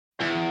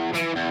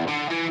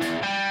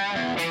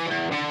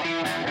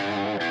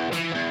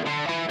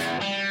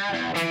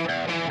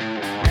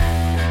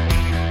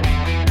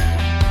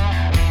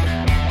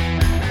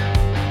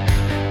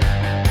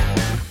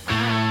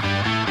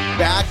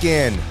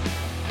in.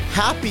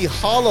 Happy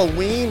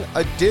Halloween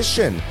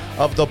edition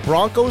of the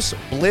Broncos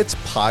Blitz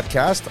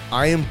podcast.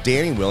 I am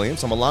Danny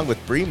Williams. I'm along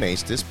with Bree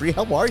Maestas. Bree,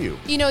 how are you?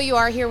 You know, you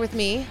are here with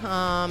me,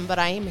 but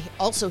I am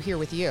also here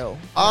with you.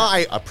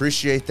 I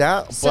appreciate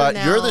that, but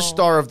now... you're the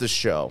star of the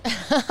show.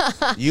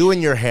 You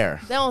and your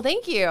hair. No,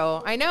 thank you.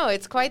 I know,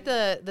 it's quite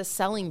the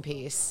selling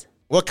piece.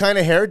 What kind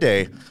of hair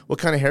day? What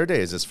kind of hair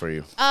day is this for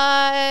you?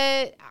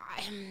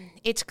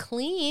 It's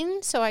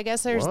clean, so I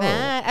guess there's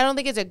that. I don't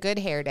think it's a good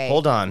hair day.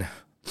 Hold on.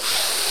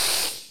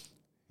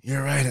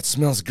 You're right. It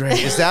smells great.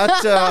 Is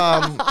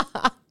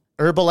that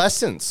herbal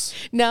essence?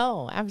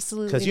 No,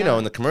 absolutely not. Because, you know,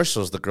 in the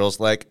commercials, the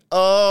girl's like,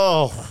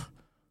 oh,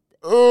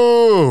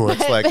 ooh.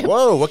 It's like,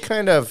 whoa, what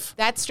kind of...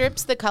 That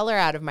strips the color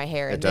out of my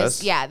hair. It does?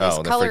 This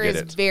color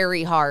is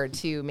very hard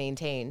to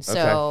maintain.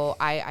 So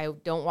I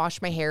don't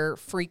wash my hair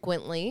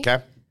frequently. Okay.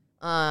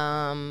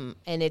 And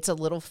it's a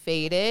little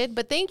faded,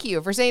 but thank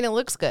you for saying it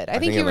looks good. I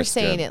think you were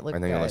saying it looked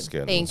good. I think it looks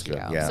good. Thank you.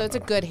 Yeah. So it's a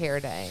good hair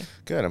day.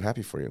 Good. I'm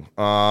happy for you.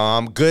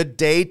 Good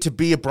day to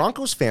be a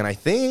Broncos fan, I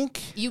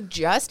think. You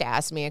just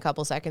asked me a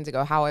couple seconds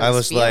ago how I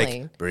was like,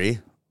 feeling. Bree,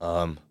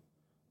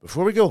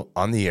 before we go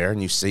on the air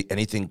and you say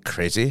anything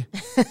crazy,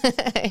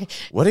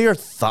 what are your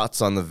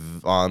thoughts on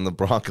the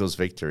Broncos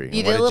victory?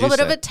 You did a little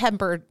bit of a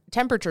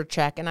temperature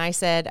check, and I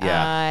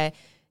said,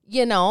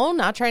 you know,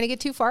 not trying to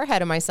get too far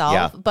ahead of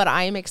myself, but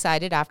I am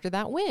excited after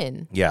that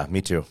win. Yeah, me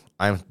too.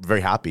 I'm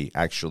very happy,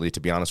 actually, to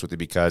be honest with you,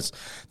 because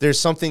there's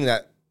something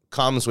that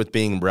comes with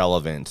being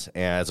relevant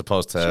as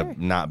opposed to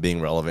not being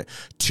relevant.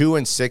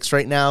 2-6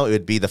 right now, it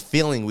would be the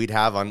feeling we'd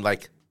have on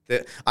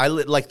the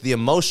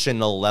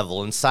emotional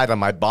level inside of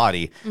my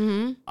body.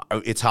 Mm-hmm.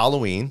 It's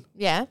Halloween.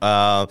 Yeah.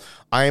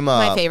 I'm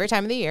my favorite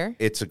time of the year.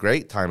 It's a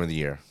great time of the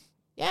year.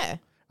 Yeah.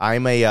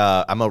 I'm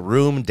a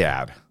room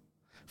dad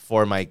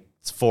for my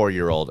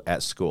 4-year-old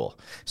at school.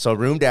 So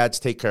room dads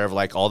take care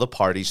of all the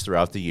parties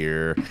throughout the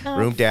year.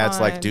 Room dads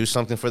do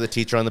something for the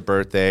teacher on the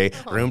birthday.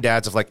 Room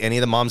dads, if any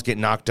of the moms get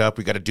knocked up,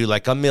 we got to do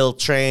a meal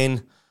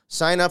train.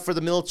 Sign up for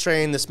the meal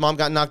train. This mom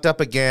got knocked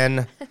up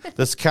again.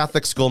 This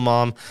Catholic school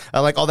mom.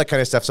 All that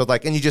kind of stuff. So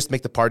and you just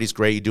make the parties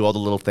great. You do all the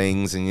little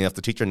things, and if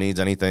the teacher needs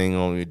anything,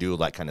 you do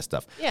that kind of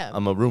stuff. Yeah.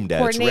 I'm a room dad.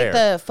 Coordinate it's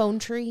rare. The phone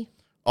tree.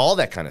 All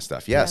that kind of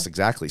stuff. Yes,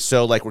 exactly.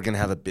 So, we're going to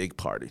have a big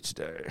party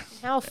today.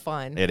 How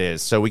fun. It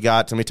is. So, let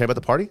me tell you about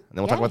the party, and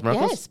then we'll talk about the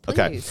Broncos? Yes, please.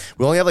 Okay.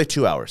 We only have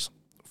 2 hours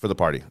for the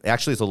party.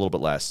 Actually, it's a little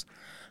bit less.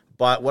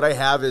 But what I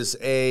have is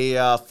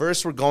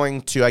first we're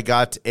going to, I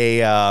got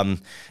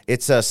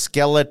it's a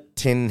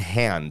skeleton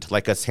hand,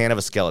 a hand of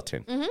a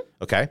skeleton. Mm-hmm.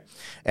 Okay.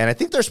 And I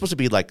think they're supposed to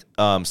be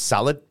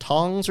salad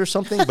tongs or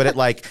something, but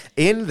it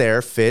in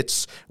there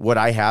fits what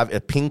I have, a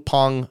ping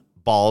pong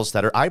balls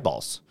that are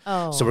eyeballs.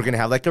 Oh. So we're going to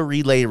have a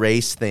relay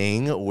race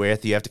thing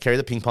with you have to carry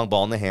the ping pong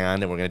ball in the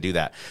hand, and we're going to do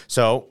that.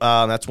 So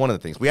that's one of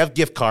the things. We have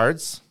gift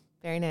cards.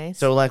 Very nice.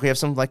 So we have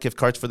some gift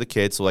cards for the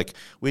kids. So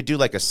we do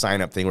a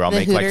sign up thing where I'll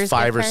make Hooters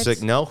 5 or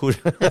 6. No,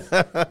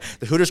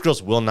 the Hooters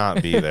girls will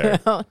not be there.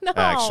 No.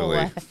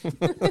 Actually.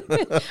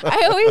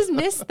 I always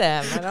miss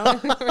them. I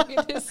don't ever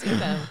get to see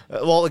them.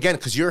 Well, again,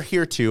 because you're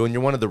here too, and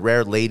you're one of the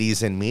rare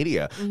ladies in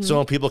media. Mm-hmm. So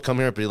when people come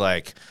here and be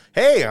like,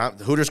 "Hey, I'm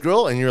the Hooters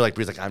girl," and you're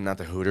Bree's "I'm not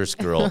the Hooters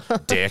girl,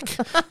 dick."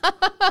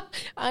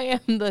 I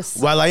am the.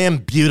 While I am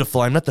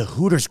beautiful, I'm not the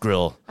Hooters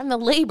girl. I'm the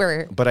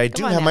labor. But I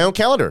do have my own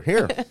calendar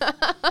here.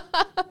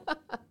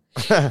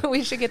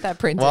 We should get that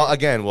printed.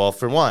 Well,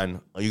 for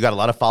one, you got a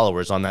lot of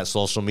followers on that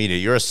social media.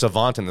 You're a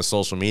savant in the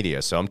social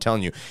media. So I'm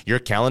telling you, your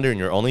calendar and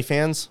your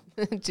OnlyFans,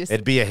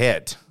 it'd be a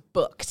hit.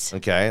 Booked.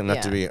 Okay?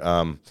 Not to be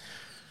a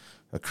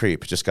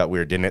creep. It just got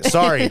weird, didn't it?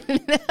 Sorry.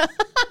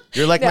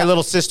 You're my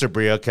little sister,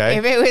 Brie, okay?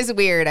 If it was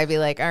weird, I'd be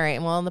all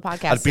right, well, on the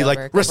podcast, I'd be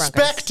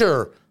respect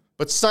her.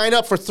 But sign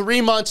up for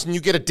 3 months and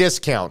you get a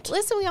discount.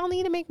 Listen, we all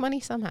need to make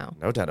money somehow.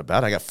 No doubt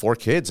about it. I got 4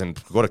 kids and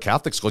go to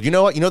Catholic school. You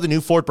know what? You know the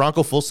new Ford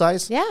Bronco full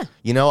size? Yeah.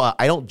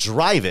 I don't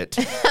drive it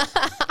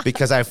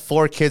because I have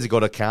 4 kids that go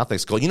to Catholic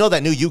school. You know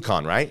that new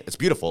Yukon, right? It's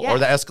beautiful. Yeah. Or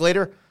the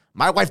Escalator.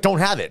 My wife don't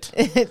have it.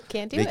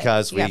 Can't do because it.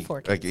 Because we got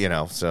 4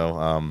 kids.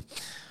 So...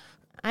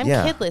 I'm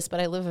kidless, but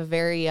I live a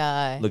very...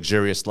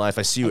 luxurious life.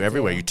 I see you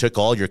everywhere. You took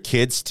all your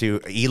kids to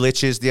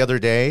Dulcich's the other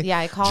day. Yeah,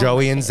 I called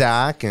Joey and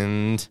Zach,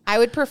 and... I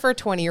would prefer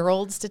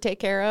 20-year-olds to take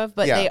care of,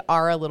 but they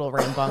are a little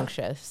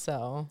rambunctious,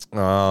 so...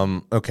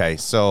 Okay,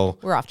 so...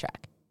 We're off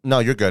track. No,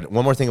 you're good.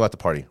 One more thing about the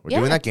party. We're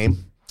doing that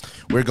game.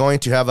 We're going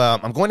to have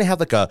I'm going to have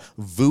a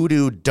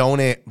voodoo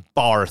donut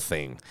bar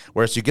thing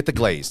where you get the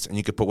glazed and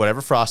you can put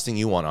whatever frosting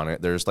you want on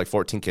it. There's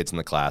 14 kids in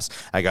the class.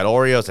 I got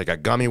Oreos, I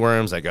got gummy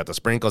worms, I got the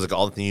sprinkles, I got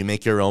all the things. You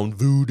make your own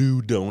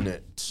voodoo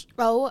donut.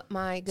 Oh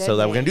my goodness. So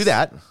that we're going to do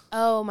that.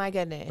 Oh my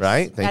goodness.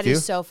 Right? Thank you. That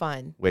is so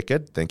fun.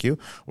 Wicked. Thank you.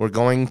 We're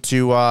going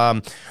to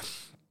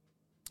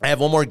I have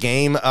one more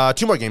game,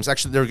 2 more games.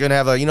 Actually, they're going to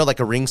have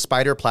a ring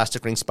spider,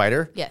 plastic ring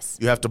spider. Yes.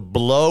 You have to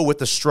blow with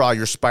the straw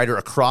your spider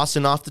across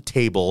and off the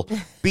table,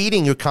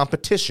 beating your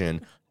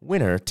competition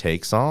winner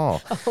takes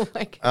all. Oh,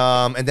 my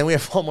God. And then we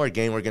have one more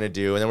game we're going to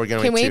do, and then we're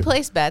going to... Can we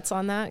place bets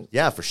on that?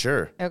 Yeah, for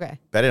sure. Okay.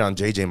 Bet it on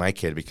JJ, my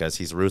kid, because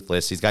he's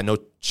ruthless. He's got no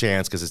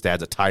chance because his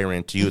dad's a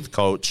tyrant youth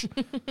coach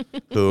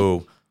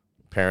who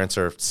parents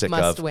are sick of.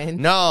 Must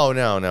win. No.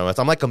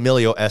 I'm like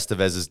Emilio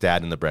Estevez's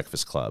dad in The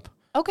Breakfast Club.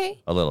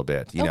 Okay. A little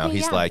bit. You know, Okay,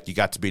 he's yeah. like, you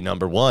got to be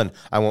number one.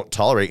 I won't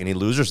tolerate any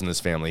losers in this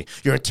family.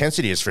 Your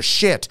intensity is for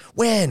shit.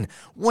 Win.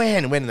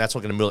 And that's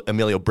what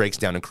Emilio breaks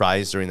down and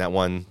cries during that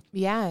one.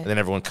 Yeah. And then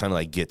everyone kind of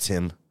like gets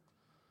him.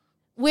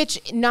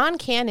 Which,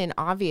 non-canon,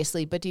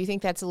 obviously, but do you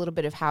think that's a little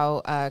bit of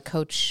how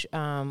Coach,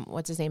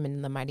 what's his name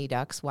in the Mighty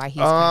Ducks, why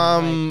he's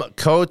kind of like...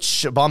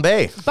 Coach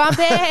Bombay.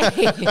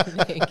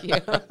 Thank you.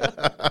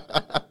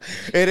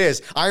 It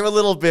is. I'm a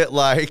little bit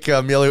like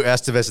Emilio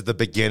Estevez at the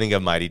beginning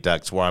of Mighty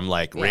Ducks, where I'm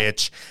like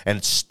rich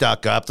and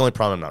stuck up. The only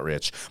problem, I'm not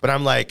rich. But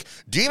I'm like,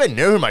 do you even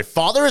know who my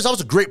father is? I was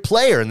a great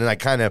player. And then I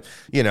kind of,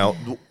 you know...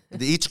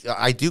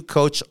 I do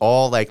coach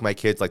all like my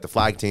kids, like the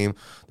flag team,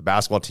 the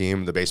basketball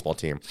team, the baseball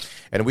team.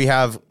 And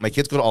my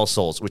kids go to All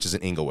Souls, which is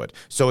in Inglewood.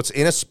 So it's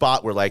in a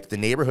spot where like the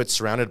neighborhood's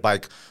surrounded by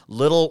like,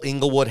 little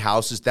Inglewood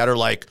houses that are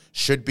like,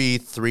 should be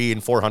 300,000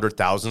 and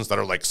 400,000 that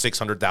are like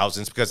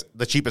 600,000 because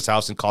the cheapest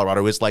house in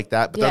Colorado is like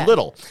that, but they're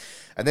little.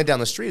 And then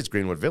down the street is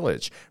Greenwood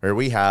Village, where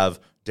we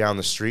have down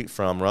the street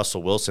from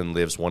Russell Wilson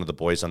lives one of the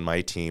boys on my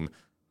team.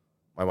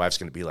 My wife's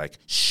going to be like,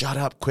 shut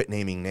up, quit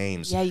naming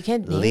names. Yeah, you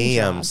can't name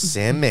Liam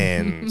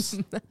Simmons.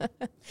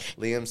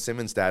 Liam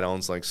Simmons' dad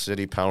owns like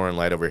City Power and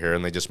Light over here,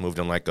 and they just moved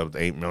in like a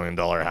 $8 million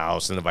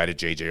house and invited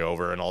JJ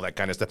over and all that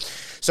kind of stuff.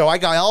 So I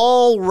got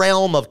all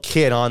realm of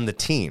kid on the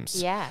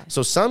teams. Yeah.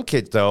 So some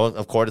kids, though,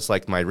 of course, it's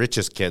like my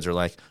richest kids are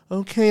like,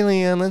 okay,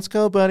 Liam, let's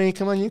go, buddy.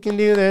 Come on, you can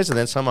do this. And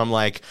then some I'm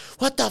like,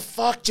 what the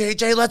fuck,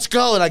 JJ, let's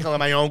go. And I call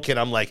my own kid,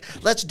 I'm like,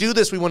 let's do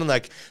this. We want to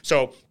like,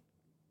 so...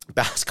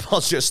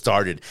 Basketball's just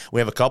started.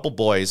 We have a couple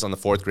boys on the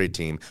 4th grade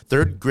team.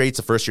 3rd grade's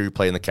the first year we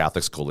play in the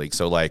Catholic School League.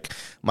 So, like,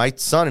 my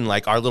son and,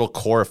 like, our little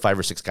core of 5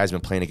 or 6 guys have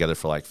been playing together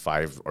for, like,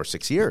 5 or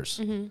 6 years.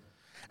 Mm-hmm.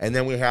 And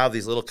then we have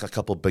these little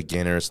couple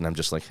beginners, and I'm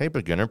just like, hey,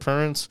 beginner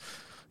parents,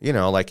 you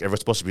know, like, everyone's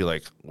supposed to be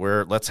like,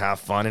 let's have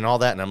fun and all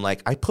that. And I'm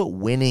like, I put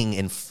winning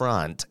in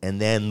front, and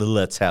then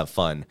let's have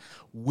fun.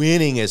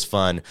 Winning is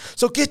fun.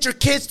 So get your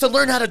kids to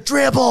learn how to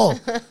dribble.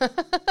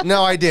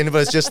 No, I didn't,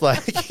 but it's just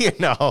like, you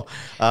know,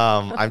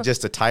 I'm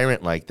just a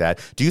tyrant like that.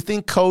 Do you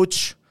think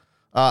Coach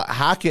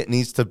Hackett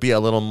needs to be a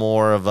little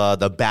more of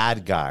the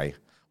bad guy?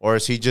 Or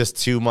is he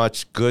just too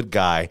much good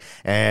guy?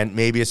 And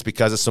maybe it's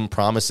because of some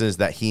promises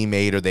that he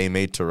made or they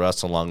made to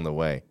us along the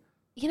way.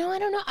 You know, I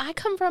don't know. I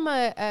come from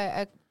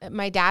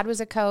my dad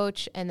was a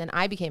coach, and then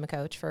I became a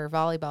coach for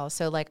volleyball.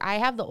 So, like, I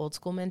have the old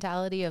school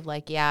mentality of,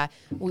 like, yeah,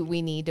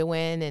 we need to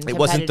win. And it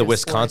wasn't the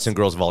Wisconsin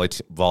girls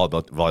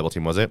volleyball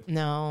team, was it?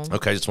 No.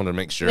 Okay, I just wanted to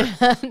make sure.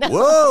 No.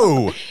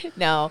 Whoa!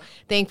 No,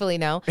 thankfully,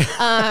 no.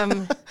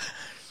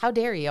 How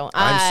dare you?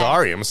 I'm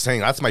sorry. I'm saying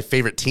that's my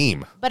favorite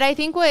team. But I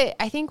think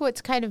what's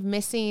kind of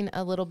missing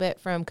a little bit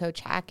from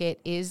Coach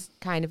Hackett is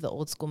kind of the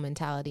old school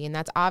mentality, and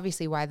that's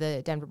obviously why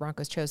the Denver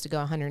Broncos chose to go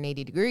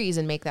 180 degrees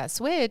and make that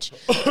switch.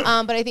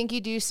 But I think you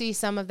do see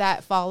some of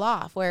that fall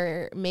off,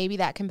 where maybe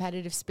that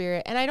competitive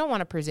spirit. And I don't want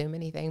to presume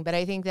anything, but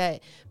I think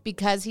that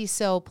because he's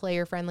so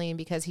player friendly and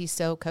because he's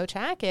so Coach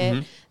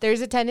Hackett,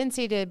 there's a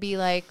tendency to be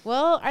like,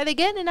 well, are they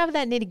getting enough of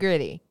that nitty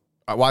gritty?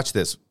 Watch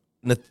this.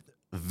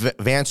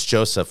 Vance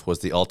Joseph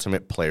was the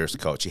ultimate player's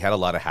coach. He had a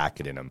lot of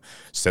Hackett in him.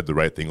 Said the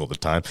right thing all the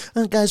time.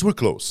 Guys, we're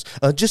close.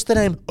 Just that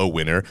I'm a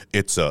winner.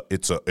 It's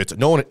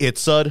no one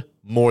it's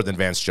more than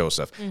Vance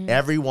Joseph. Mm-hmm.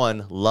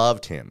 Everyone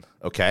loved him.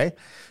 Okay,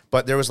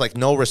 but there was like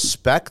no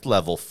respect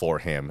level for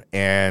him,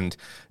 and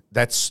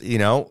that's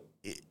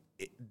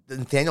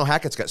Nathaniel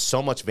Hackett's got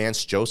so much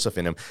Vance Joseph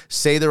in him.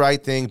 Say the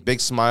right thing, big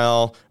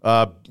smile,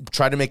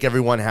 try to make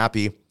everyone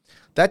happy.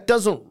 That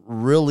doesn't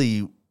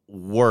really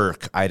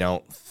work, I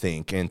don't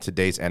think, in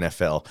today's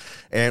NFL.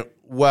 And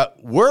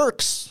what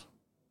works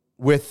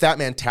with that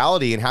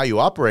mentality and how you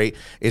operate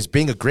is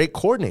being a great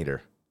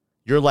coordinator.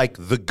 You're like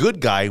the good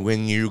guy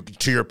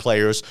to your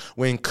players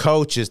when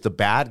coach is the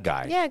bad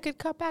guy. Yeah, good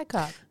cop, bad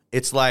cop.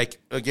 It's like,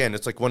 again,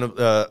 it's like one of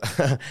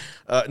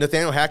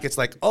Nathaniel Hackett's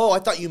like, oh, I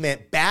thought you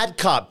meant bad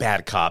cop,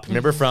 bad cop.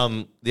 Remember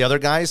from the other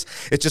guys?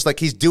 It's just like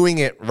he's doing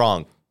it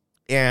wrong.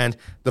 And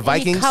the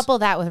Vikings... You couple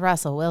that with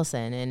Russell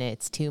Wilson, and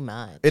it's too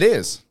much. It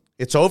is.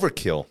 It's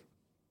overkill,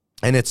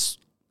 and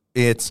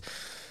it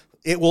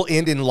will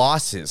end in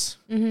losses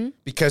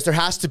because there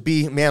has to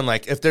be, man,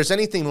 like if there's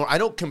anything more, I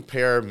don't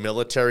compare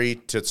military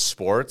to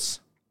sports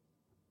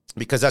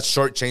because that's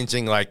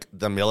shortchanging like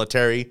the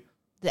military.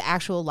 The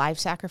actual life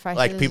sacrifices.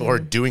 Like people who are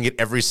doing it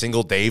every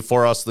single day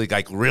for us,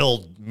 like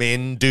real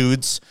men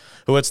dudes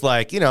who it's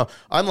like,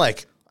 I'm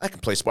like, I can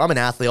play sport. I'm an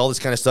athlete, all this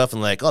kind of stuff.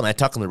 And like, oh, man, I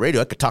talk on the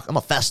radio. I could talk. I'm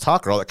a fast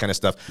talker, all that kind of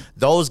stuff.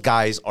 Those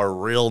guys are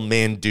real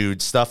men,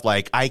 dude. Stuff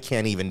like I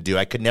can't even do.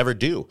 I could never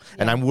do. Yeah.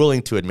 And I'm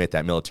willing to admit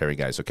that, military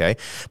guys, okay?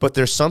 But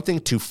there's something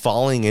to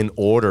falling in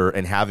order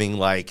and having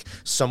like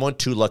someone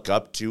to look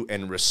up to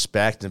and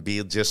respect and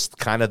be just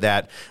kind of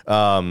that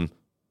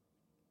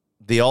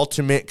the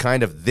ultimate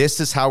kind of, this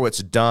is how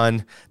it's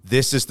done.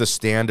 This is the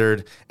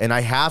standard. And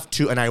I have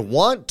to, and I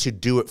want to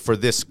do it for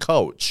this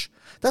coach.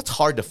 That's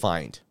hard to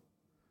find.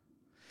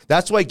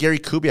 That's why Gary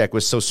Kubiak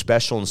was so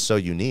special and so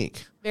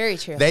unique. Very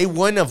true. They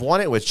wouldn't have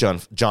won it with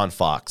John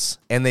Fox,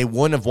 and they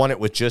wouldn't have won it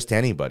with just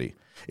anybody.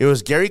 It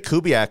was Gary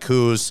Kubiak,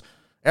 who's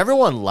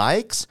everyone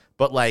likes,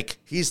 but like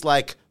he's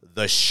like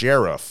the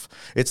sheriff.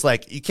 It's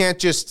like you can't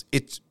just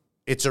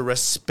it's a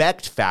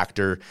respect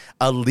factor,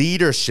 a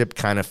leadership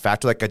kind of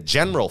factor, like a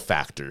general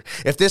factor.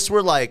 If this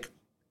were like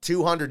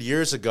 200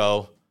 years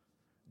ago,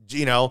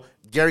 you know,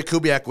 Gary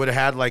Kubiak would have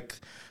had like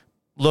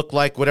looked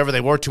like whatever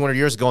they were 200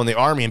 years ago in the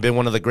Army and been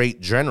one of the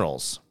great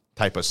generals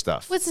type of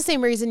stuff. Well, it's the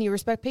same reason you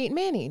respect Peyton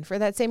Manning for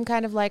that same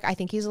kind of like, I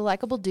think he's a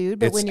likable dude,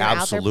 but when you're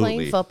out there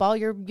playing football,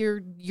 you're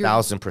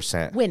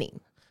 1,000% winning.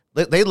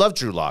 They love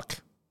Drew Lock.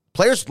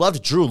 Players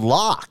loved Drew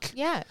Lock.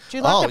 Yeah, Drew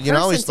Lock.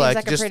 Seems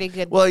like a pretty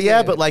good. Well,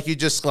 yeah, but like you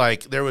just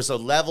like there was a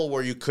level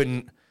where he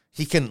couldn't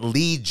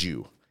lead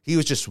you. He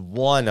was just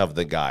one of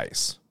the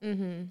guys.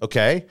 Mm-hmm.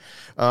 Okay.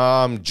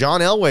 John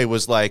Elway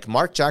was like,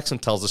 Mark Jackson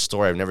tells a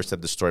story. I've never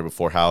said this story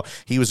before, how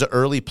he was an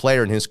early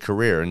player in his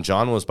career. And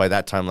John was by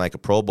that time like a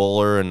Pro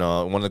Bowler and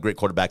one of the great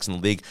quarterbacks in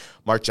the league.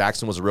 Mark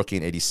Jackson was a rookie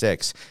in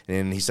 86.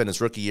 And he said in his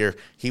rookie year,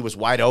 he was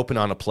wide open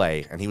on a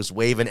play. And he was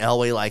waving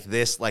Elway like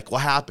this, like,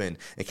 what happened?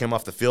 And came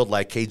off the field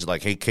like hey,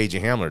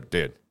 KJ Hamler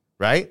did.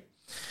 Right?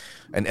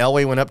 And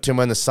Elway went up to him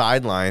on the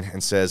sideline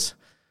and says,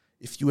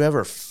 if you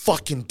ever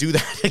fucking do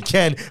that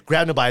again,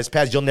 grab him by his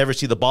pads, you'll never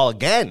see the ball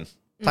again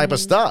type of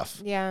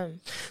stuff. Yeah.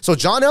 So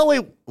John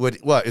Elway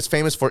is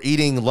famous for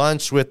eating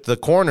lunch with the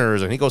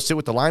corners, and he goes sit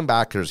with the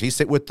linebackers. He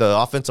sit with the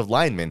offensive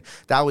linemen.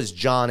 That was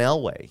John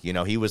Elway. You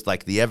know, he was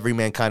like the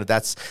everyman kind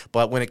of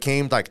but when it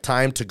came like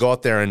time to go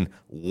out there and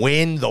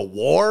win the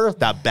war,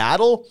 that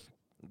battle,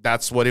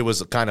 that's what it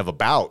was kind of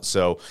about.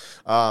 So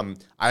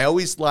I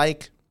always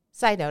like.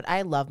 Side note,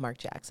 I love Mark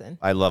Jackson.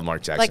 I love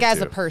Mark Jackson, like as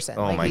too. a person.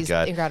 Oh, like, my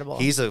God. Incredible.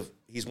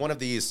 He's one of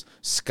these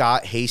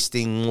Scott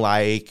Hastings,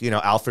 like, you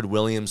know, Alfred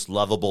Williams,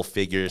 lovable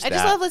figures. I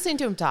just love listening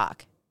to him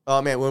talk. Oh,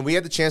 man, when we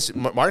had the chance,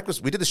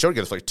 we did the show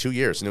together for like 2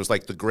 years, and it was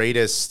like the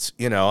greatest,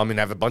 you know, I mean,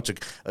 I have a bunch of,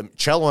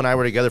 Cello and I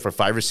were together for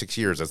 5 or 6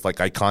 years. It's like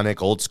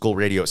iconic old school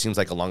radio. It seems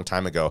like a long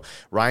time ago.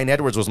 Ryan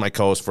Edwards was my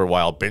co-host for a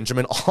while.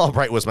 Benjamin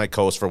Albright was my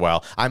co-host for a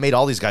while. I made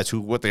all these guys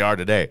what they are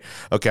today,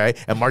 okay?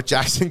 And Mark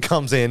Jackson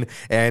comes in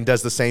and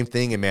does the same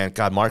thing, and man,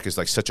 God, Mark is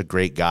like such a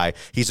great guy.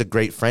 He's a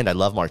great friend. I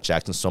love Mark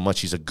Jackson so much.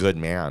 He's a good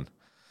man.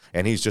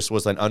 And he just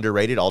was an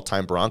underrated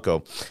all-time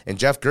Bronco. And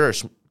Jeff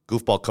Gersh,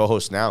 goofball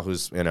co-host now,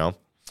 who's, you know,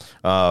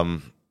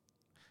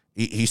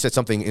 he said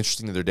something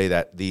interesting the other day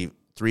that the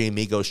three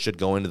amigos should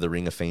go into the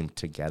Ring of Fame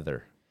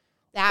together.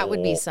 That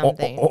would be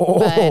something.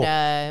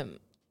 But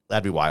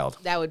that'd be wild.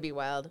 That would be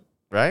wild.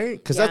 Right?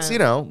 Because that's, you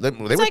know, they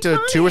went to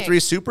 2 or 3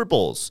 Super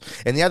Bowls.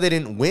 And yeah, they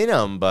didn't win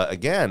them. But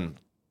again,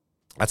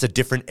 that's a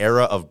different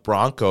era of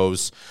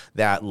Broncos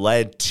that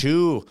led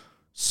to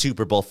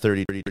Super Bowl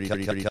 33,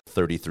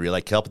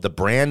 like help the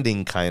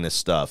branding kind of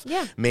stuff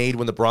made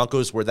when the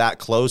Broncos were that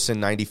close in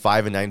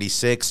 95 and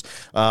 96,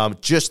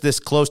 just this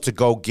close to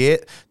go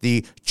get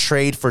the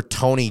trade for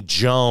Tony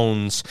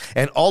Jones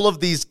and all of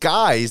these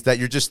guys that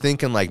you're just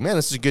thinking like, man,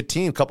 this is a good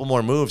team, a couple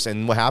more moves.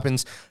 And what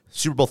happens?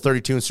 Super Bowl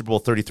 32 and Super Bowl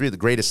 33, the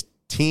greatest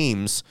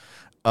teams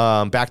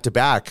back to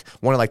back,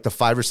 one of like the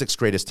 5 or 6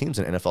 greatest teams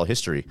in NFL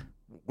history.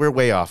 We're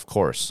way off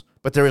course,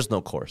 but there is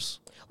no course.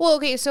 Well,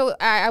 okay, so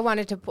I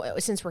wanted to,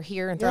 since we're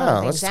here and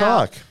throwing things let's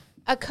out. talk.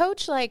 A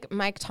coach like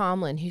Mike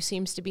Tomlin, who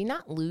seems to be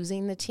not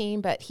losing the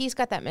team, but he's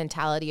got that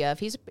mentality of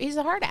he's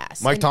a hard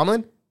ass. Mike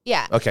Tomlin?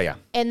 Yeah. Okay, yeah.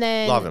 And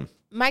then love him.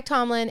 Mike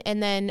Tomlin,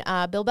 and then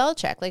Bill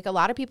Belichick. Like a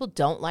lot of people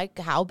don't like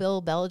how Bill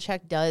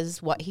Belichick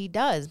does what he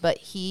does, but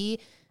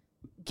he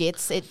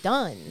gets it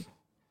done.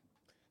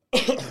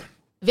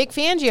 Vic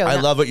Fangio.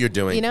 I love what you're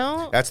doing. You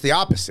know? That's the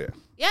opposite.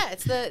 Yeah,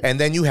 it's the... And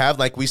then you have,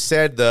 like we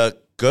said, the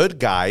good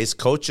guys,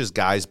 coaches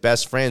guys,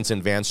 best friends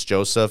in Vance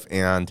Joseph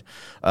and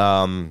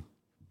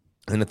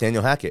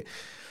Nathaniel Hackett.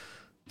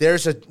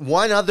 There's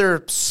one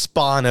other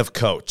spawn of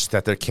coach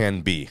that there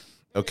can be,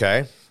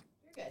 okay?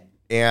 You're good.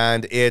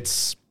 And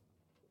it's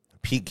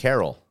Pete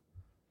Carroll.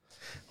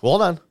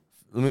 Hold on.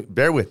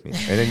 Bear with me.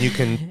 And then you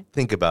can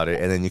think about it,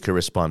 and then you can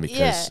respond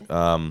because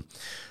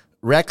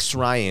Rex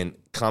Ryan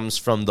comes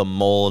from the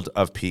mold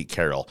of Pete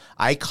Carroll.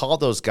 I call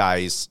those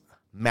guys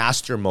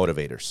master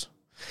motivators.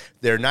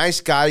 They're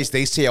nice guys.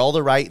 They say all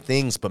the right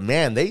things, but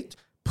man, they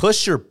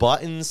push your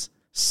buttons,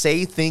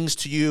 say things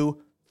to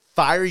you,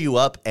 fire you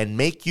up, and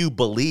make you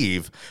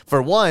believe,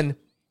 for one,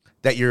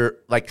 that you're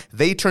like,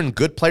 they turn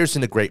good players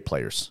into great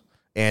players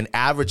and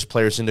average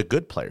players into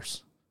good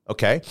players.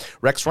 Okay?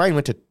 Rex Ryan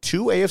went to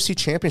 2 AFC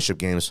championship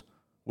games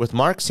with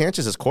Mark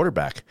Sanchez as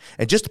quarterback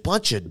and just a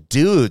bunch of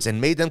dudes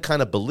and made them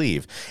kind of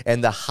believe.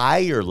 And the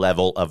higher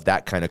level of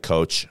that kind of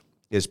coach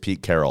is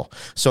Pete Carroll.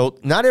 So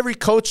not every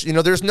coach, you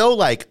know, there's no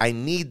like, I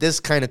need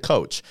this kind of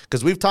coach,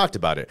 because we've talked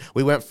about it.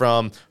 We went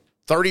from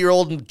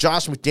 30-year-old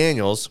Josh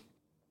McDaniels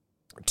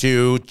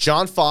to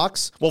John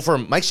Fox. Well,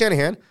 from Mike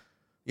Shanahan,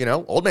 you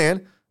know, old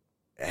man,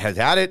 has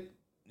had it,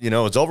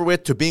 it's over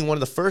with, to being one of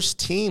the first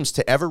teams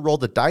to ever roll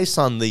the dice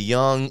on the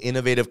young,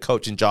 innovative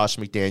coach in Josh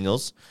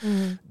McDaniels.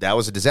 Mm-hmm. That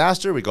was a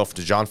disaster. We go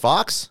to John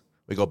Fox.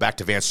 We go back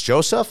to Vance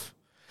Joseph.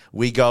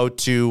 We go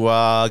to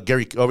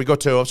Gary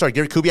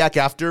Kubiak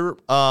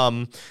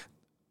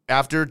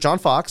after John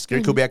Fox.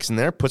 Gary Kubiak's in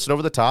there, puts it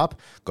over the top.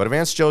 Go to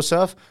Vance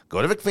Joseph.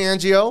 Go to Vic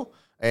Fangio.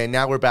 And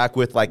now we're back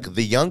with, like,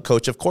 the young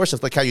coach. Of course,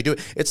 it's like how you do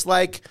it. It's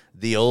like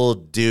the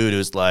old dude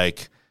who's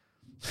like,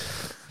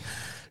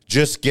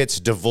 just gets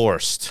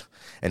divorced.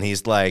 And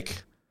he's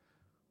like,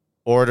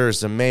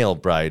 orders a male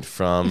bride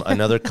from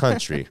another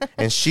country.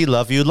 And she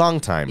love you long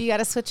time. You got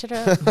to switch it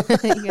up.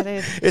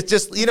 It's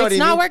just, you know what I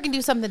mean? It's not working,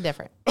 do something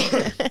different.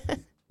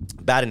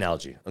 Bad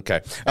analogy.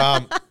 Okay.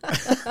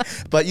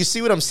 But you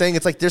see what I'm saying?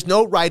 It's like there's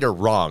no right or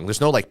wrong.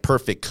 There's no, like,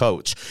 perfect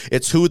coach.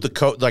 It's who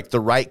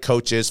the right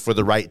coach is for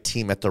the right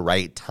team at the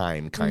right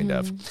time, kind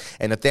of.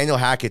 And Nathaniel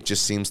Hackett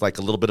just seems like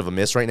a little bit of a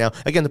miss right now.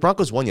 Again, the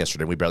Broncos won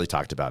yesterday. We barely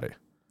talked about it.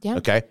 Yeah.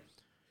 Okay.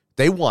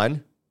 They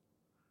won.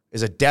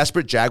 Is a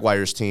desperate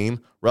Jaguars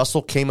team.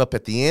 Russell came up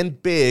at the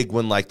end big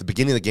when, like, the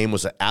beginning of the game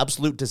was an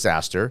absolute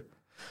disaster.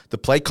 The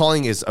play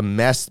calling is a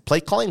mess. Play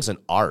calling is an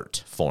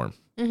art form.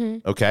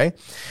 Okay,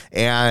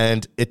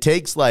 and it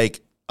takes,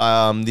 like,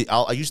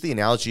 I'll use the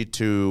analogy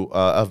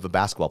of a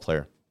basketball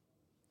player.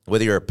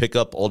 Whether you're a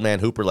pickup old man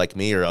hooper like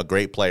me or a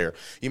great player,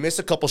 you miss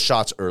a couple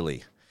shots early,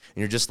 and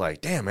you're just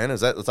like, damn, man,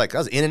 it's like I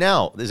was in and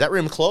out. Is that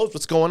rim closed?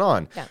 What's going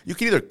on? Yeah. You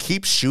can either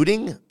keep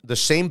shooting the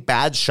same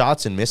bad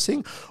shots and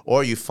missing,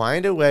 or you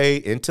find a way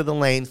into the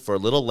lane for a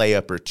little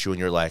layup or two, and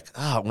you're like,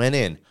 it went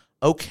in.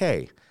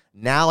 Okay.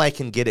 Now I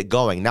can get it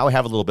going. Now I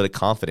have a little bit of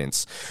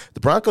confidence.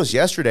 The Broncos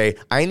yesterday,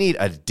 I need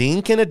a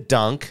dink and a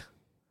dunk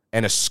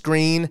and a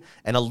screen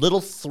and a little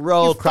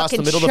throw across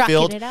the middle of the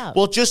field.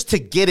 Well, just to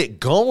get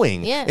it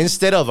going. Yeah.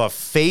 Instead of a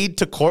fade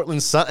to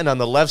Cortland Sutton on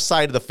the left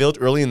side of the field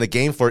early in the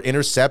game for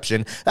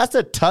interception. That's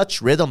a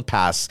touch rhythm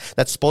pass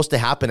that's supposed to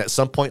happen at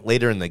some point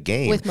later in the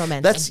game. With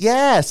momentum.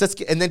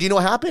 And then do you know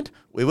what happened?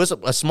 It was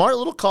a smart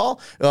little call.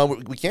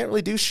 We can't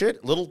really do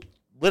shit.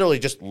 Literally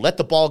just let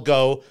the ball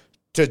go.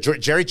 To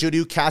Jerry Jeudy,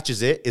 who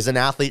catches it, is an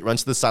athlete, runs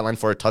to the sideline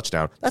for a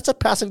touchdown. That's a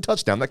passing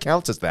touchdown. That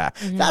counts as that.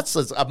 That's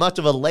as much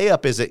of a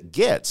layup as it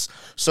gets.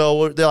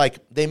 So they're like,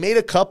 they made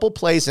a couple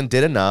plays and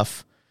did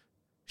enough.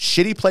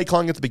 Shitty play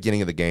calling at the beginning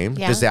of the game.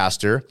 Yeah.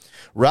 Disaster.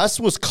 Russ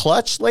was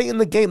clutch late in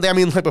the game. I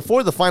mean, like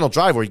before the final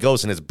drive where he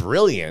goes and is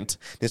brilliant,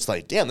 it's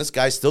like, damn, this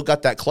guy's still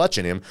got that clutch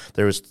in him.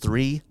 There was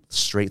 3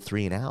 straight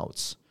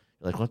 3-and-outs.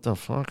 You're like, what the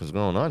fuck is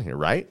going on here,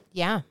 right?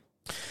 Yeah.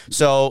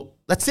 So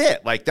that's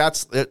it. Like,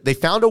 they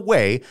found a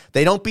way.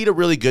 They don't beat a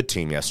really good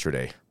team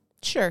yesterday.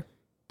 Sure.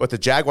 But the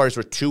Jaguars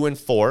were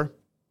 2-4.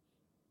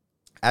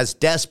 As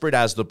desperate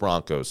as the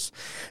Broncos.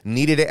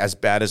 Needed it as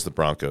bad as the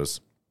Broncos.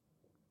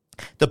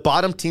 The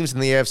bottom teams in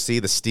the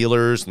AFC, the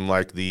Steelers and,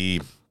 like,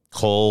 the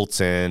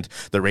Colts and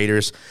the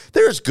Raiders,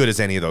 they're as good as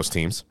any of those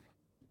teams.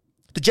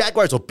 The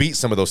Jaguars will beat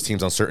some of those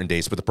teams on certain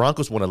days, but the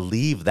Broncos want to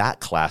leave that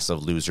class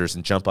of losers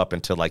and jump up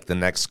into, like, the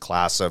next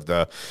class of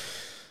the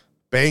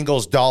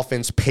Bengals,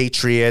 Dolphins,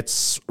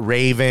 Patriots,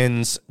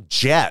 Ravens,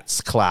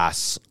 Jets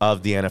class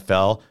of the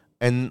NFL.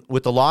 And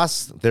with the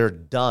loss, they're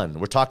done.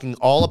 We're talking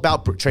all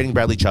about trading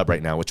Bradley Chubb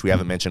right now, which we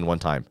haven't mentioned one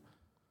time.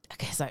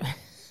 Okay, so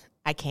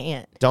I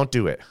can't. Don't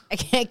do it. I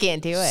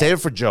can't do it. Save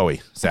it for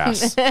Joey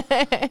Sass.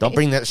 Don't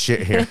bring that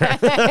shit here.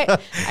 I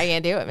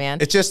can't do it, man.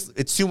 It's too,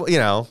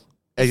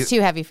 It's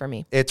too heavy for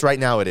me. It's right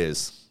now, it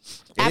is.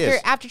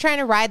 After trying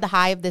to ride the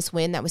high of this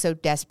win that was so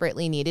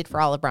desperately needed for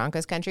all of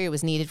Broncos country, it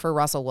was needed for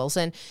Russell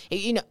Wilson.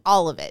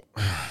 All of it.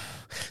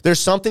 There's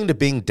something to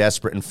being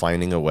desperate and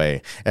finding a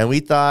way. And we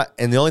thought,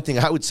 and the only thing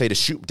I would say to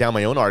shoot down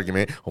my own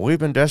argument, we've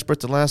been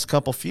desperate the last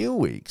few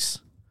weeks.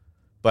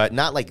 But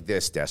not like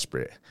this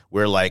desperate,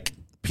 where, like,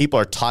 people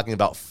are talking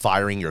about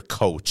firing your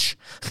coach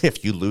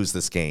if you lose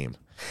this game.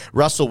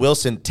 Russell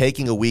Wilson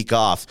taking a week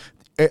off,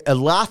 a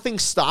laughing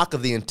stock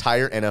of the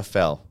entire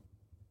NFL.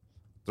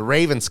 The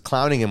Ravens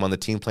clowning him on the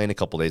team playing a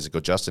couple days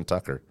ago, Justin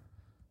Tucker.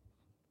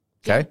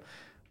 Okay? Yeah.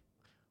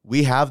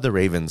 We have the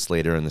Ravens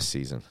later in the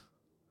season.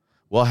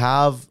 We'll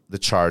have the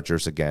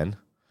Chargers again.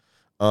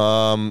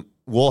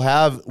 We'll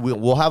have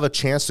a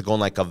chance to go on,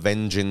 like, a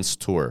vengeance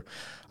tour.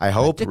 I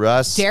hope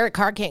Derek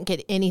Carr can't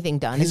get anything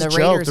done. He's and the a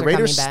Raiders joke. The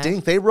Raiders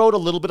stink. They rode a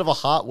little bit of a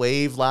hot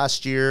wave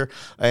last year,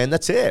 and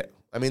that's it.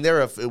 I mean,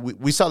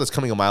 we saw this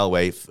coming a mile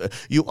away.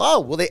 They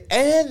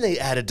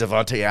added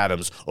Devontae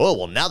Adams. Oh,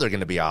 well, now they're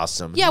going to be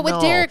awesome. Yeah, with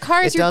Derek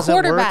Carr as your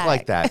quarterback. It doesn't work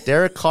like that.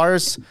 Derek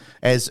Carr's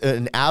as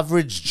an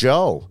average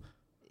Joe.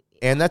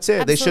 And that's it.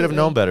 Absolutely. They should have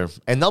known better.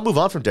 And they'll move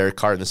on from Derek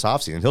Carr in this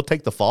offseason. He'll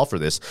take the fall for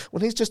this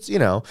when he's just,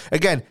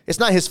 again, it's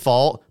not his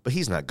fault, but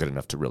he's not good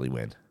enough to really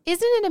win.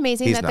 Isn't it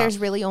amazing that there's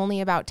really only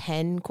about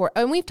 10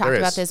 and we've talked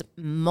about this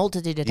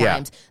multitude of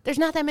times. There's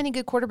not that many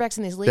good quarterbacks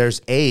in this league.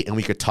 There's 8, and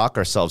we could talk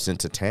ourselves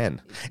into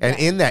 10. And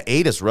in that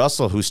 8 is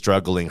Russell, who's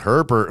struggling,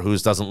 Herbert, who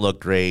doesn't look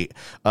great,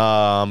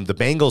 the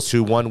Bengals,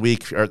 who 1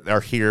 week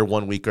are here,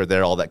 1 week are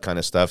there, all that kind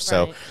of stuff.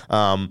 Right.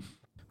 So,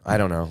 I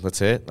don't know.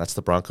 That's it. That's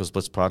the Broncos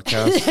Blitz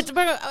podcast.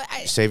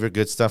 Save your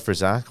good stuff for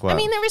Zach? What? I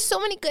mean, there were so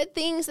many good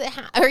things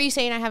are you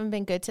saying I haven't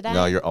been good today?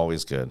 No, you're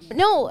always good.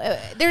 No,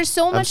 there's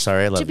so much I'm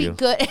sorry, I love to be you.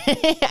 good.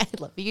 I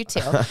love you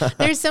too.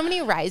 There's so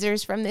many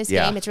risers from this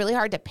game. It's really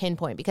hard to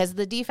pinpoint because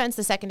the defense,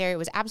 the secondary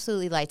was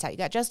absolutely lights out. You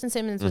got Justin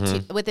Simmons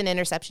with an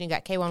interception. You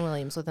got K'Wan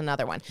Williams with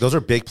another one. Those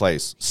are big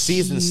plays.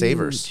 Season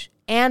savers.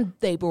 And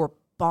they were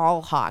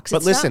ball hawks. But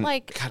it's listen, not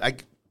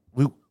like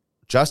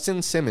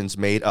Justin Simmons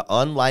made an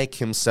unlike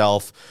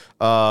himself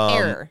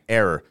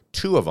error.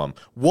 2 of them.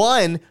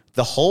 One,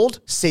 the hold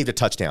saved a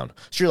touchdown.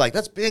 So you're like,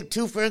 that's big,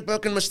 2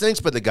 broken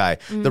mistakes by the guy.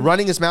 The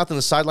running his mouth and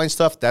the sideline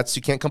stuff,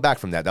 you can't come back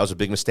from that. That was a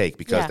big mistake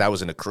because that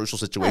was in a crucial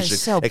situation,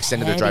 so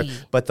extended the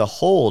drive. But the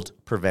hold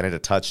prevented a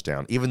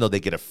touchdown, even though they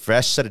get a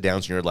fresh set of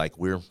downs and you're like,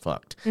 we're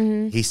fucked.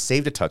 He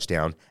saved a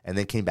touchdown and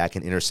then came back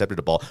and intercepted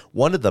the ball.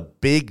 One of the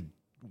big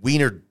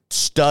wiener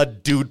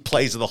stud dude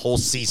plays of the whole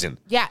season.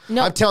 Yeah,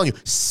 no. I'm telling you,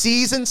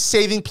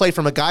 season-saving play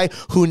from a guy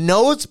who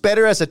knows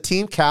better as a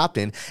team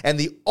captain, and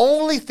the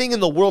only thing in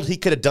the world he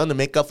could have done to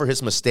make up for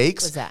his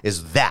mistakes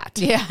is that.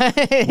 Yeah.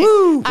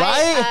 Woo,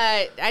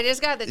 right? I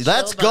just got the chill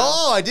Let's go.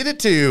 I did it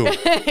to you.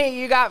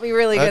 You got me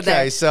really good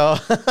there. So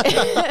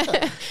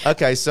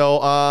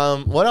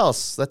what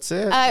else? That's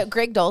it.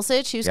 Greg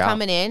Dulcich, who's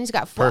coming in. He's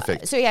got 4.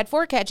 Perfect. So he had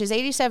 4 catches,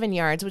 87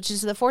 yards, which is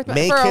the 4th.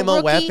 Make for him a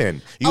rookie,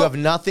 weapon. You have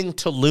nothing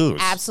to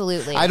lose.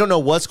 Absolutely. I don't know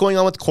what's going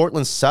on with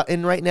Cortland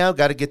Sutton right now.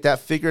 Got to get that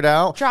figured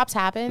out. Drops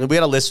happen. We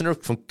had a listener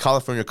from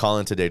California call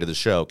in today to the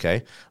show,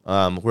 okay?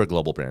 We're a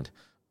global brand.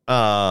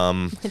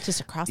 Just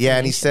across the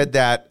and he nation. said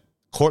that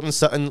Cortland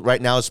Sutton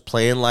right now is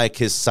playing like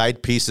his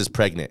side piece is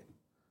pregnant.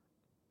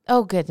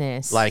 Oh,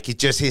 goodness. Like,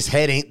 his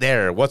head ain't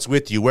there. What's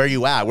with you? Where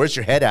you at? Where's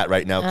your head at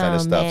right now kind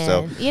of stuff. Man.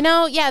 So,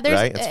 there's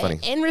right? It's funny.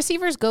 And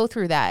receivers go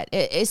through that.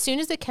 As soon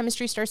as the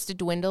chemistry starts to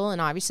dwindle, and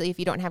obviously if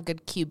you don't have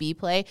good QB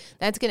play,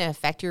 that's going to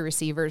affect your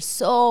receivers.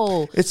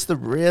 So it's the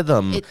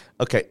rhythm.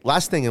 Okay,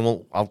 last thing,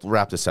 and I'll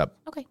wrap this up.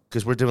 Okay.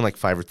 Because we're doing like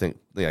 5 or things.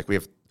 Like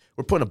we're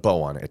putting a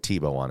bow on it, a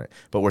T-bow on it,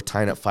 but we're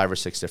tying up 5 or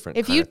 6 different.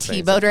 If you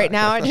T-bowed right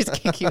now, I'd just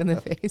kick you in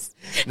the face.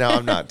 No,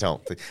 I'm not.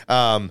 Don't.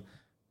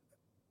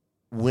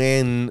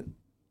 When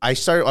I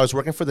was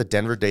working for the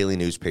Denver Daily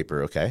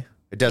newspaper. Okay,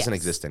 it doesn't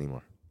exist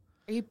anymore.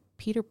 Are you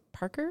Peter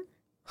Parker?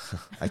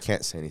 I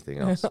can't say anything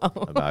else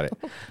about it.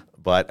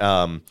 But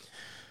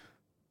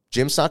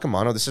Jim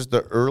Sacamano, this is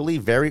the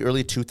very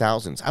early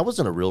 2000s. I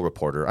wasn't a real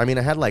reporter. I mean,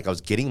 I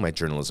was getting my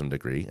journalism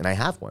degree, and I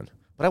have one.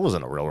 But I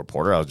wasn't a real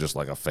reporter. I was just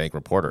like a fake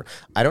reporter.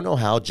 I don't know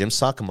how Jim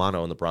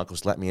Sacamano and the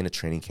Broncos let me into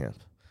training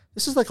camp.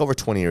 This is like over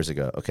 20 years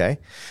ago, okay?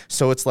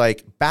 So it's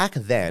like back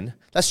then,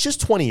 that's just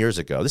 20 years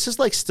ago. This is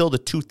like still the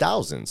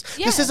 2000s.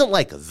 Yeah. This isn't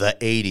like the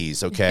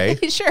 80s, okay?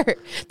 Sure.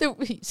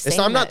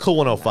 I'm not cool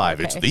 105.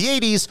 Okay. It's the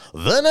 80s,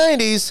 the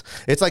 90s.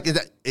 It's like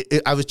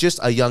I was just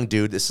a young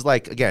dude. This is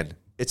like, again,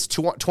 it's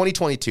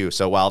 2022.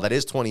 So while that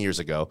is 20 years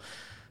ago,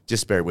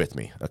 just bear with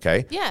me,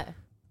 okay? Yeah.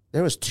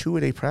 There was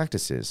 2-a-day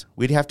practices.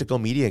 We'd have to go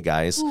media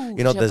guys. Ooh,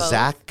 the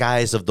Zach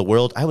guys of the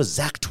world. I was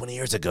Zach 20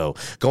 years ago,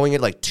 going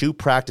at like 2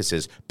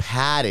 practices,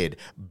 padded,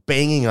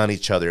 banging on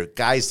each other,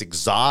 guys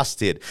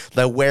exhausted,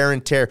 the wear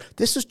and tear.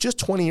 This is just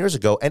 20 years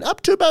ago and up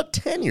to about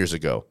 10 years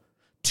ago.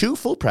 2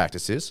 full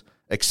practices,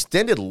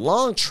 extended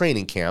long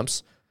training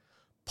camps,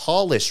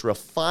 polish,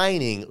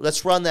 refining.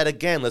 Let's run that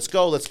again. Let's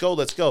go.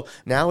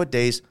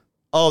 Nowadays,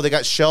 they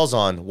got shells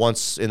on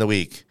once in the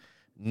week.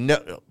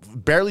 No,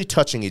 barely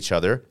touching each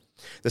other.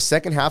 The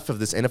second half of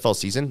this NFL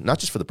season, not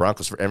just for the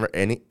Broncos, for every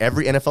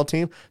NFL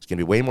team, it's going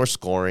to be way more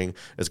scoring.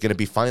 It's going to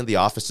be finally the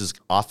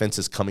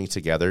offenses coming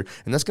together,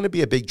 and that's going to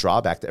be a big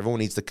drawback that everyone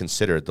needs to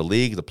consider. The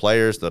league, the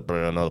players, the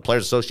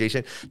Players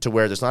Association, to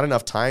where there's not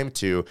enough time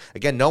to.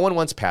 Again, no one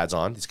wants pads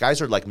on. These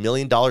guys are like $1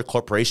 million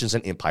corporations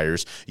and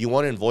empires. You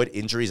want to avoid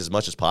injuries as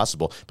much as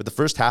possible, but the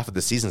first half of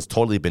the season has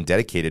totally been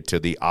dedicated to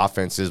the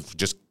offensive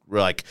just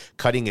like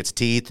cutting its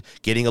teeth,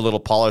 getting a little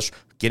polish,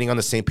 getting on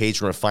the same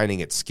page, and refining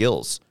its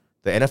skills.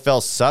 The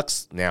NFL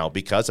sucks now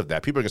because of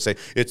that. People are going to say,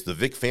 it's the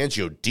Vic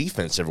Fangio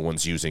defense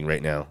everyone's using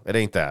right now. It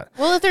ain't that.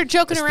 Well, if they're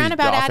joking around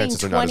about adding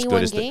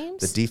 21 games.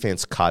 The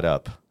defense caught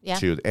up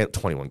to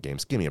 21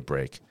 games. Give me a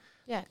break.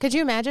 Yeah. Could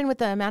you imagine with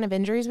the amount of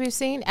injuries we've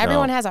seen?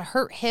 Everyone has a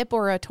hurt hip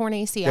or a torn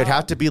ACL. It'd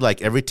have to be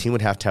like every team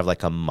would have to have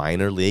like a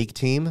minor league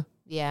team.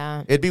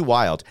 Yeah. It'd be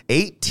wild.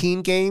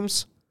 18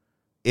 games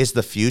is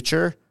the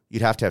future.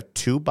 You'd have to have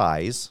 2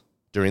 byes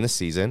during the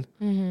season,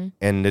 and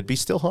it'd be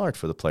still hard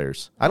for the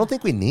players. I don't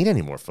think we need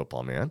any more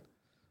football, man.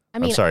 I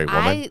mean, I'm sorry,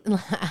 woman.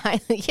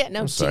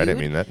 I'm sorry, I didn't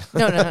mean that.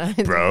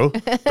 No. Bro,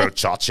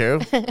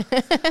 chacho.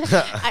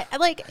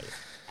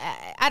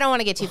 I don't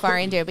want to get too far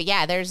into it, but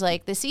yeah, there's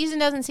like the season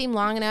doesn't seem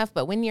long enough,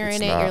 but when you're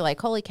in it, you're like,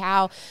 holy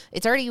cow,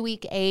 it's already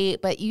week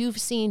 8, but you've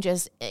seen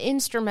just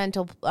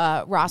instrumental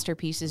roster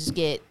pieces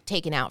get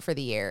taken out for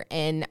the year.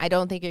 And I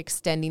don't think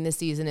extending the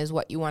season is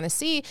what you want to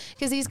see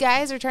because these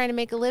guys are trying to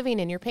make a living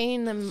and you're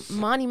paying them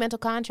monumental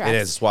contracts. It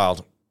is. It's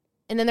wild.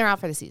 And then they're out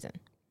for the season.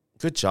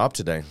 Good job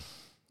today.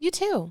 You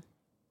too.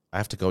 I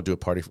have to go do a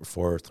party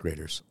for 4th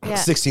graders. Yeah.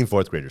 16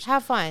 4th graders.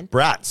 Have fun.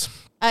 Brats.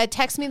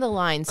 Text me the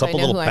line so I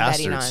know who I'm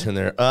betting on. In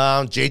there.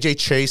 JJ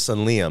Chase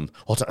and Liam.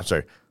 Hold on. I'm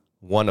sorry.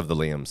 One of the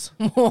Liams.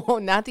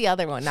 Not the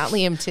other one, not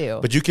Liam 2.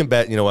 But you can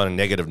bet, on a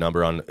negative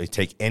number on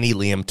take any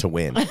Liam to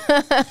win. All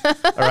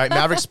right,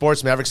 Maverick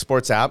Sports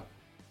app.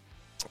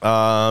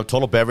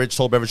 Total Beverage,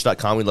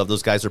 totalbeverage.com. We love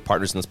those guys. They're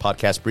partners in this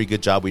podcast. Bree,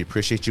 good job. We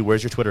appreciate you.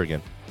 Where's your Twitter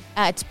again?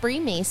 It's Bree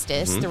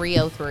Maestas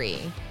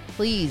 303.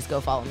 Please go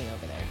follow me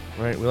over there.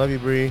 All right, we love you,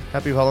 Bree.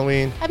 Happy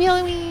Halloween. Happy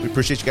Halloween. We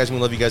appreciate you guys, and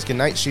we love you guys. Good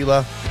night,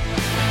 Sheila.